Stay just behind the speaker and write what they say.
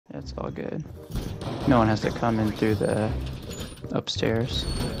it's all good. No one has to come in through the upstairs.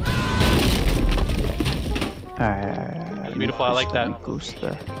 Alright. Beautiful, I like that. Me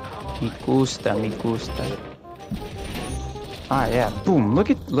gusta. Me gusta, me gusta. Alright, yeah. Boom. Look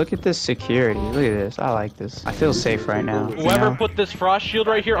at this security. Look at this. I like this. I feel safe right now. Whoever put this frost shield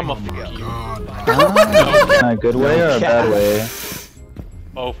right here, I'm gonna fuck you. A good way or a bad way?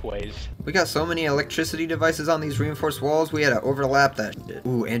 Both ways. We got so many electricity devices on these reinforced walls, we had to overlap that shit.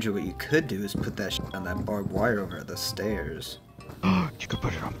 Ooh, Andrew, what you could do is put that shit on that barbed wire over at the stairs. You could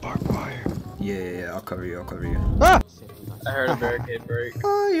put it on barbed wire. Yeah, I'll cover you, Ah! I heard a barricade break.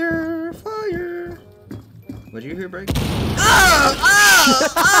 Fire, fire. What did you hear break? Oh,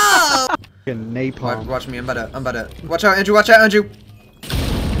 oh, oh! Napalm. Watch me, I'm about to. Watch out, Andrew.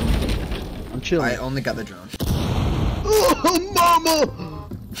 I'm chilling. I only got the drone. Oh, mama!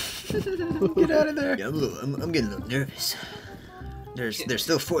 Get out of there. Yeah, I'm getting a little nervous. There's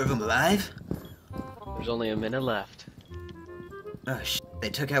still 4 of them alive. There's only a minute left. Oh shit! They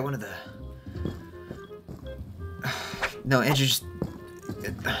took out one of the. No, Andrew just.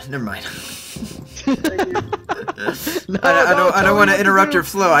 Never mind. I don't want to interrupt your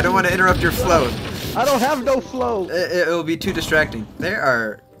flow. I don't want to interrupt your flow. I don't have no flow. It'll be too distracting. They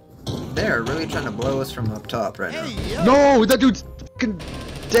are really trying to blow us from up top right now. No, that dude's fucking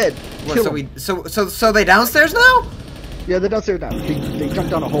dead. What, so they downstairs now? Yeah, they're downstairs now. They jumped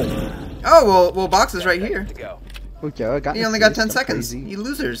down a hole. Oh well, box is right here. Okay, I got. You only got 10 seconds. You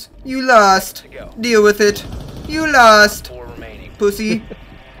losers. You lost. Deal with it. You lost. Pussy.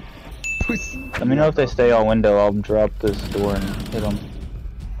 Let me know if they stay all window. I'll drop this door and hit them.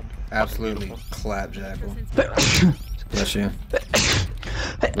 Absolutely clap, Jackal. Bless you.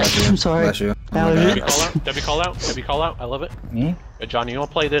 I'm sorry. Bless you. Debbie call out. I love it. Me? John, you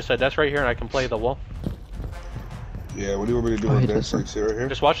want to play this? That's right here, and I can play the wall. Yeah, what do you want me to do with that? Like, sit right here?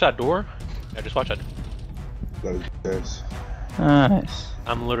 Just watch that door. Yeah, just watch that. That is nice. Nice.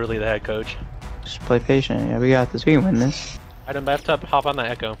 I'm literally the head coach. Just play patient. Yeah, we got this. We can win this. I don't have to hop on the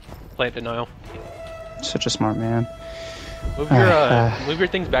echo. Play it denial. Such a smart man. Move your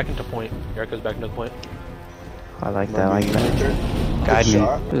things back into point. Your echo's back into the point. I like that. I like that. Guide me.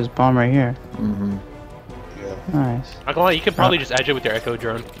 There's a bomb right here. Mm-hmm. Yeah. Nice. Not gonna lie, you could probably just edge it with your echo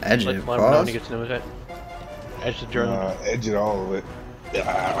drone. Edge it. Let him know when he gets to know it. Edge the drone. Edge it all of it.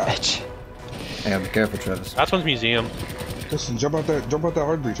 Edge. Yeah, be careful, Travis. That's one's museum. Listen, jump out that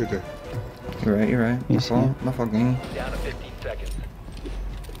hard breach right there. You're right. My fault, gang. Down to 15 seconds.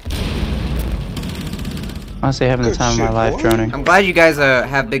 Honestly, having the time of my life droning. I'm glad you guys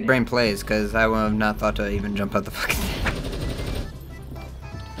have big brain plays, because I would have not thought to even jump out the fucking thing.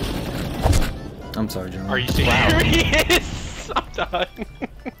 I'm sorry, John. Are you serious? I'm done.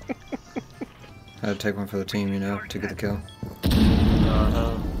 I had to take one for the team, you know, to get the kill.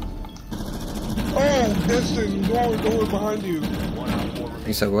 Oh, Destin, door behind you.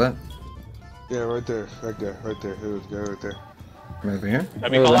 You said what? Yeah, right there, right there. Here, right there. Right over here?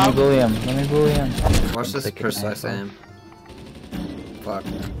 Let me bully him. Watch this precise aim. Fuck.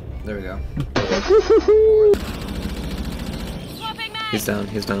 There we go. He's down.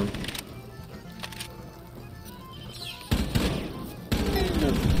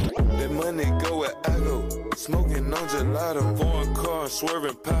 That money go where I go. Smoking on gelato, foreign car,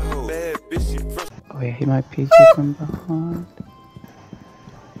 swerving pothole. Bad bitch, you fresh. Oh yeah, he might peek you from behind.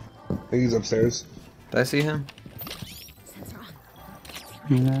 I think he's upstairs. Did I see him?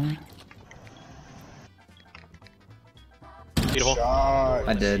 Yeah. Beautiful. Shot.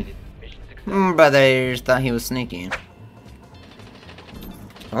 I did. Brothers thought he was sneaking.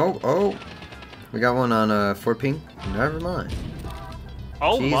 Oh. We got one on 4 ping. Never mind.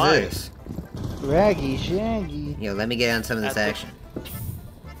 Oh Jesus. Raggy, shaggy. Yo, let me get on some of this action.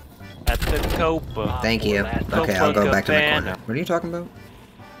 At the Copa. Thank you. Okay, I'll go back to my corner. What are you talking about?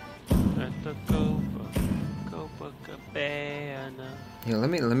 At the Copacabana. Yo,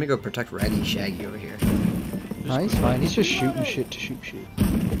 let me go protect Raggy Shaggy over here. No, he's fine. He's just shooting shit to shoot shit.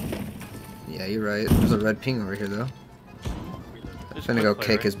 Yeah, you're right. There's a red ping over here though. I'm finna go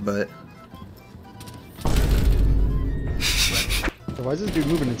kick his butt. So why is this dude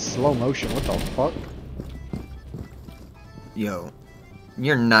moving in slow motion? What the fuck? Yo,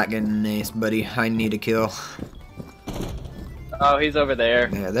 you're not getting an ace, buddy. I need a kill. Oh, he's over there.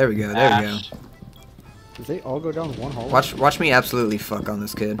 Yeah, there we go. Did they all go down one hole? Watch me absolutely fuck on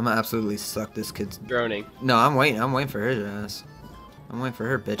this kid. I'm gonna absolutely suck this kid's. Droning. No, I'm waiting for her ass. I'm waiting for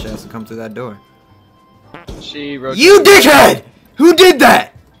her bitch ass to come through that door. She wrote. You dickhead! Who did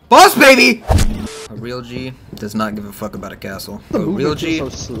that? Boss baby! A real G does not give a fuck about a castle. A real G so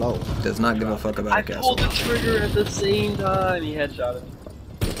slow. does not give a fuck about I a castle. pulled the trigger at the same time. He headshot him.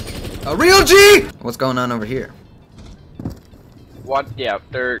 A real G! What's going on over here? What? Yeah,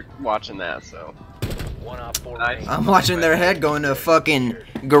 they're watching that, so. Nice. I'm watching their head go into a fucking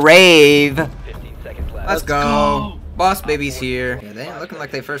grave. 15 seconds left. Let's go. Boss baby's here. Yeah, they ain't looking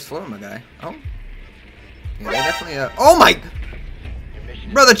like they first flew, my guy. Oh. Yeah, they definitely, oh my!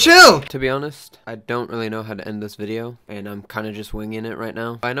 Brother, chill! To be honest, I don't really know how to end this video, and I'm kind of just winging it right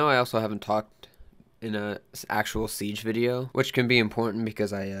now. I know I also haven't talked in a actual Siege video, which can be important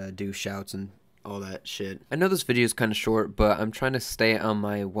because I do shouts and all that shit. I know this video is kind of short, but I'm trying to stay on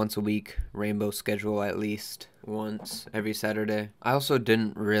my once a week rainbow schedule at least once every Saturday. I also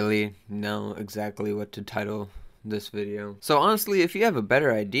didn't really know exactly what to title this video. So honestly, if you have a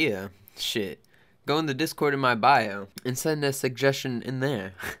better idea, shit, go in the Discord in my bio and send a suggestion in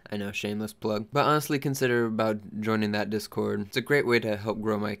there. I know, shameless plug. But honestly, consider about joining that Discord. It's a great way to help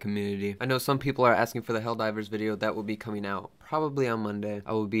grow my community. I know some people are asking for the Helldivers video that will be coming out probably on Monday.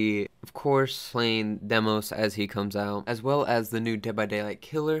 I will be, of course, playing demos as he comes out, as well as the new Dead by Daylight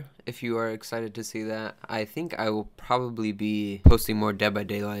killer, if you are excited to see that. I think I will probably be posting more Dead by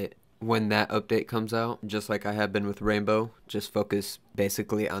Daylight when that update comes out, just like I have been with Rainbow. Just focus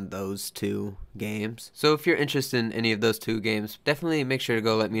basically on those two games. So if you're interested in any of those two games, definitely make sure to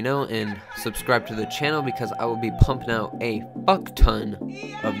go let me know and subscribe to the channel because I will be pumping out a fuck ton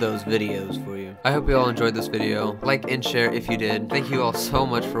of those videos for you. I hope you all enjoyed this video. Like and share if you did. Thank you all so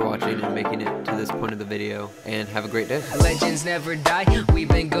much for watching and making it to this point of the video, and have a great day. Legends never die, we've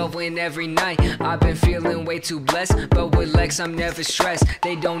been going every night. I've been feeling way too blessed, but with Lex I'm never stressed.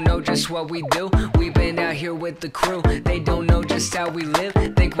 They don't know just what we do, we've been out here with the crew. They don't know just how we live,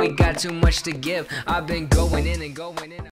 think we got too much to give. I've been going in and going in.